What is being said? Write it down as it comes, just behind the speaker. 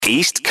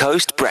East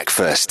Coast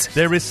Breakfast.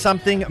 There is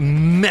something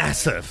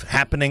massive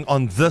happening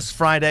on this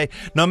Friday.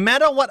 No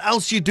matter what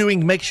else you're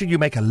doing, make sure you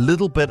make a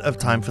little bit of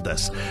time for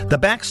this. The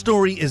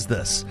backstory is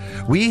this.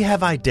 We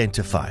have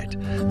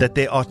identified that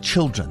there are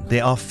children,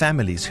 there are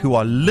families who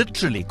are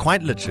literally,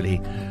 quite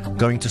literally,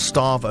 going to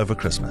starve over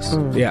Christmas.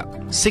 Yeah.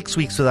 6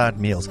 weeks without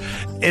meals.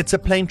 It's a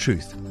plain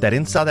truth that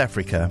in South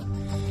Africa,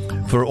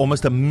 for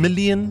almost 1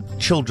 million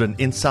children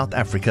in South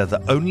Africa,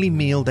 the only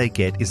meal they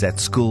get is at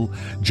school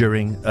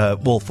during,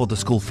 for the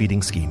school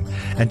feeding scheme.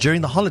 And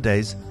during the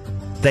holidays,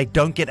 they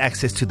don't get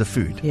access to the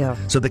food. Yeah.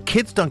 So the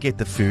kids don't get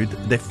the food.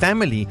 Their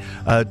family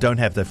don't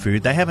have the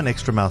food. They have an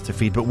extra mouth to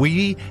feed. But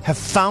we have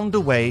found a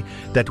way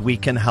that we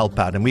can help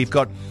out. And we've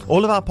got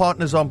all of our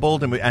partners on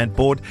board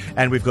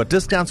and we've got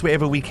discounts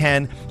wherever we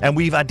can. And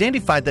we've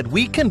identified that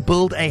we can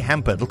build a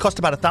hamper. It'll cost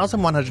about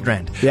 1,100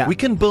 Rand. Yeah. We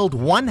can build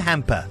one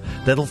hamper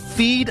that'll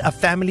feed a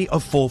family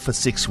of 4 for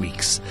 6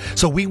 weeks.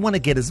 So we want to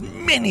get as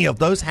many of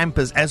those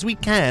hampers as we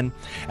can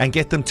and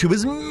get them to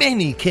as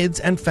many kids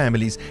and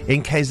families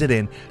in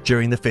KZN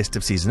during the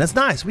festive season. It's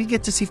nice. We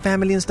get to see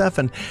family and stuff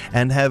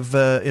and have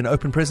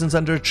open presents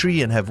under a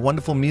tree and have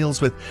wonderful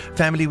meals with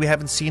family we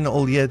haven't seen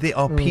all year. There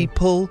are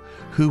people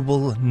who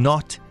will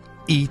not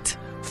eat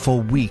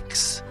for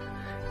weeks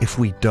if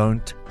we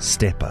don't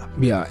step up.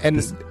 Yeah,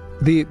 and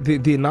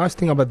the nice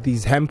thing about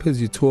these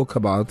hampers you talk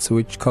about, so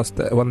which cost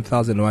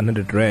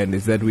 1,100 Rand,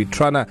 is that we're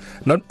trying to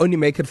not only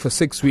make it for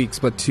 6 weeks,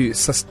 but to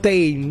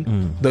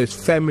sustain those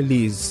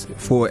families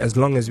for as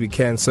long as we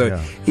can.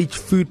 So each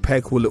food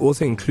pack will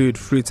also include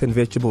fruits and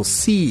vegetable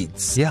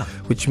seeds,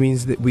 which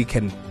means that we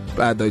can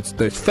those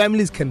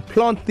families can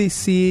plant these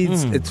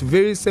seeds. It's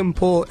very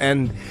simple,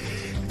 and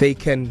they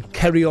can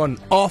carry on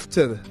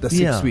after the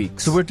 6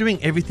 weeks. So we're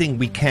doing everything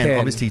we can,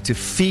 obviously, to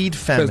feed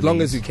families. For as long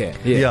as we can.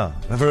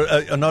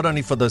 For, not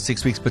only for those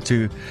 6 weeks, but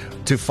to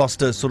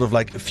foster sort of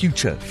like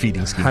future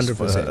feeding schemes.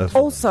 100%.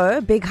 Also,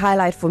 a big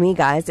highlight for me,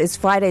 guys, is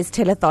Friday's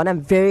telethon.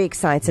 I'm very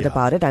excited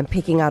about it. I'm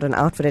picking out an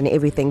outfit and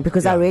everything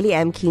because I really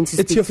am keen to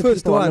speak to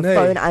people on the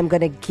phone. I'm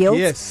going to guilt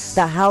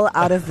the hell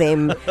out of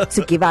them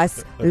to give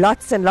us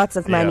lots and lots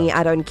of money.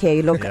 I don't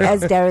care. Look,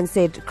 as Darren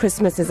said,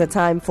 Christmas is a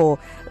time for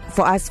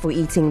us for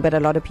eating, but a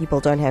lot of people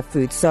don't have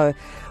food. So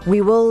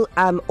we will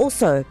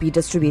also be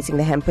distributing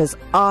the hampers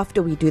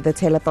after we do the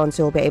telethon,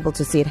 so you'll be able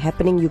to see it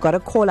happening. You got to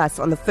call us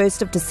on the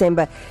 1st of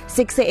December,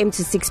 6 a.m.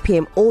 to 6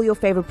 p.m. All your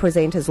favorite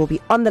presenters will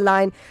be on the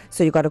line,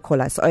 so you got to call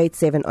us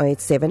 087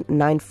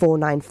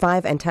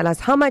 9495 and tell us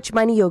how much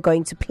money you're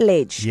going to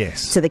pledge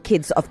to the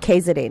kids of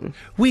KZN.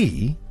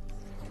 We,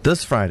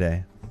 this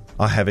Friday,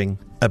 are having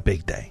a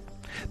big day.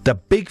 The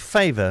big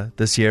favor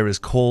this year is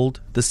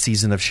called the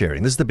Season of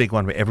Sharing. This is the big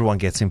one where everyone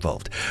gets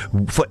involved.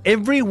 For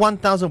every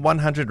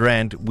 1,100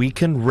 Rand we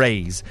can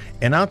raise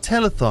in our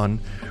telethon,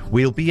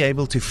 we'll be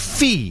able to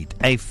feed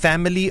a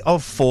family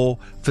of 4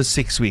 for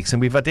 6 weeks.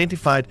 And we've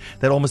identified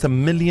that almost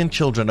 1 million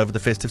children over the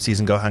festive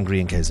season go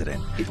hungry in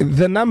KZN.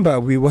 The number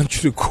we want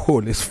you to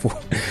call is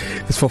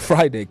for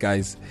Friday,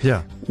 guys.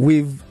 Yeah.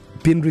 We've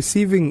been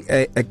receiving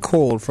a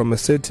call from a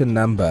certain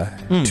number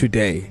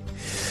today.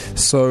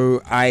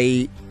 So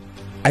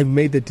I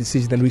made the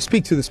decision, and we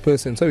speak to this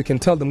person so we can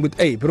tell them,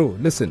 hey, bro,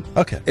 listen.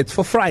 Okay. It's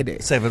for Friday.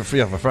 Save it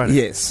for Friday.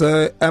 Yes.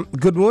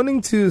 Good morning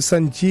to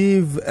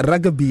Sanjeev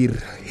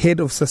Ragabir, Head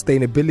of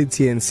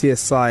Sustainability and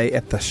CSI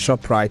at the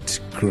ShopRite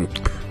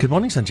Group. Good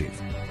morning, Sanjeev.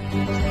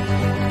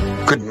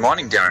 Good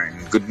morning,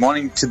 Darren. Good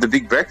morning to the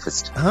Big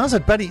Breakfast. How's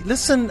it, buddy?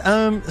 Listen,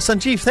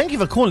 Sanjeev, thank you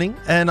for calling.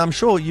 And I'm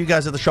sure you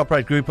guys at the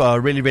ShopRite Group are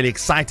really, really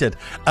excited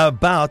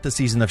about the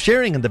Season of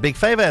Sharing and the big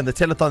favor and the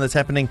telethon that's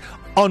happening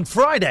on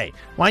Friday.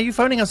 Why are you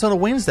phoning us on a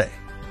Wednesday?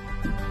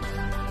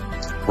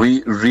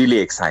 We're really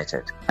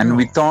excited. And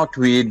we thought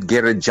we'd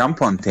get a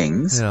jump on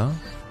things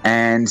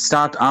and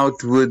start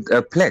out with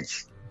a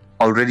pledge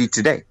already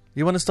today.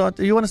 You want to start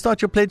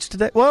your pledge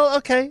today? Well,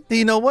 okay.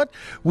 You know what?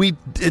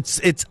 It's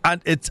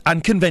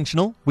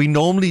unconventional. We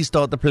normally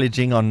start the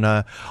pledging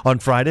on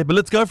Friday, but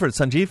let's go for it,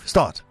 Sanjeev.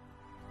 Start.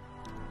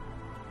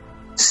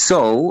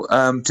 So,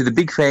 to the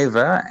big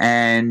favor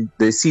and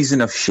the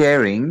Season of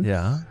Sharing,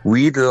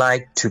 we'd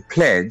like to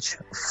pledge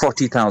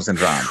 40,000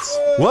 rands.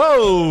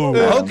 Whoa!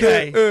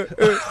 Okay.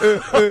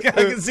 Okay, I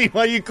can see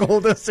why you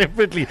called us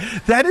separately.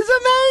 That is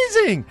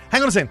amazing.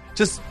 Hang on a second.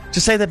 Just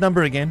say that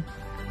number again.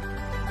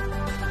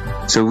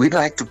 So we'd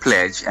like to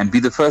pledge and be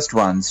the first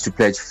ones to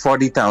pledge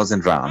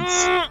 40,000 rands.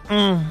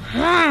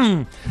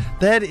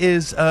 That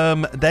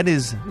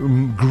is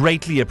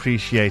greatly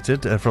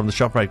appreciated from the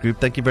ShopRite Group.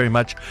 Thank you very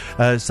much,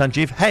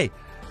 Sanjeev. Hey,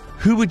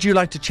 who would you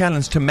like to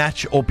challenge to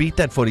match or beat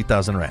that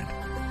 40,000 Rand?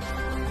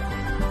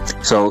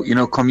 So,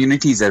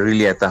 communities are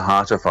really at the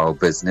heart of our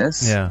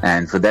business.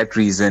 And for that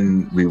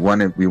reason, we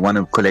want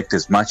to collect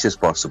as much as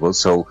possible.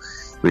 So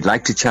we'd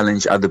like to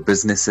challenge other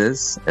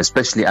businesses,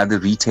 especially other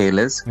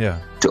retailers,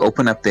 to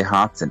open up their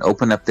hearts and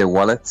open up their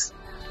wallets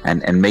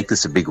and make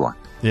this a big one.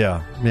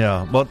 Yeah.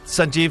 Well,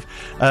 Sanjeev,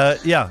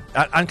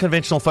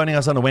 unconventional phoning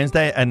us on a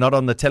Wednesday and not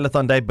on the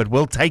telethon day, but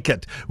we'll take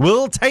it.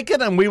 We'll take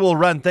it and we will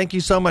run. Thank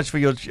you so much for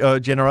your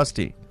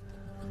generosity.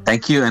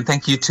 Thank you, and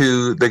thank you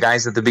to the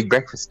guys at the Big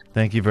Breakfast.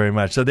 Thank you very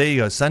much. So there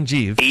you go,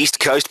 Sanjeev. East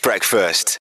Coast Breakfast.